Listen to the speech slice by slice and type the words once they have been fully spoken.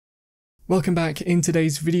Welcome back. In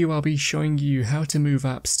today's video I'll be showing you how to move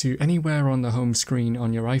apps to anywhere on the home screen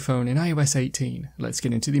on your iPhone in iOS 18. Let's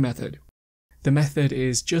get into the method. The method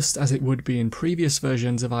is just as it would be in previous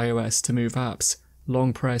versions of iOS to move apps.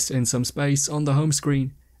 Long press in some space on the home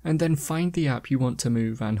screen and then find the app you want to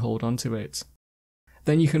move and hold onto it.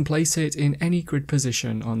 Then you can place it in any grid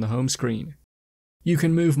position on the home screen. You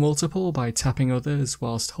can move multiple by tapping others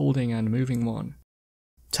whilst holding and moving one.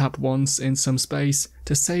 Tap once in some space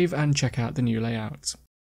to save and check out the new layout.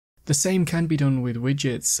 The same can be done with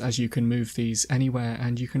widgets, as you can move these anywhere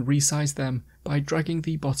and you can resize them by dragging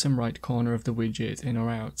the bottom right corner of the widget in or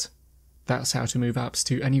out. That's how to move apps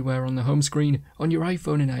to anywhere on the home screen on your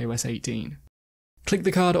iPhone in iOS 18. Click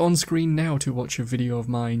the card on screen now to watch a video of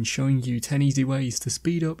mine showing you 10 easy ways to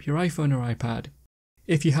speed up your iPhone or iPad.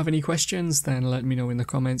 If you have any questions, then let me know in the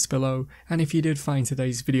comments below, and if you did find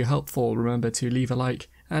today's video helpful, remember to leave a like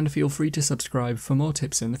and feel free to subscribe for more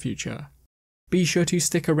tips in the future. Be sure to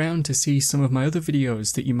stick around to see some of my other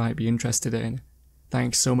videos that you might be interested in.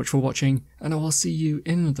 Thanks so much for watching, and I will see you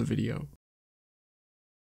in another video.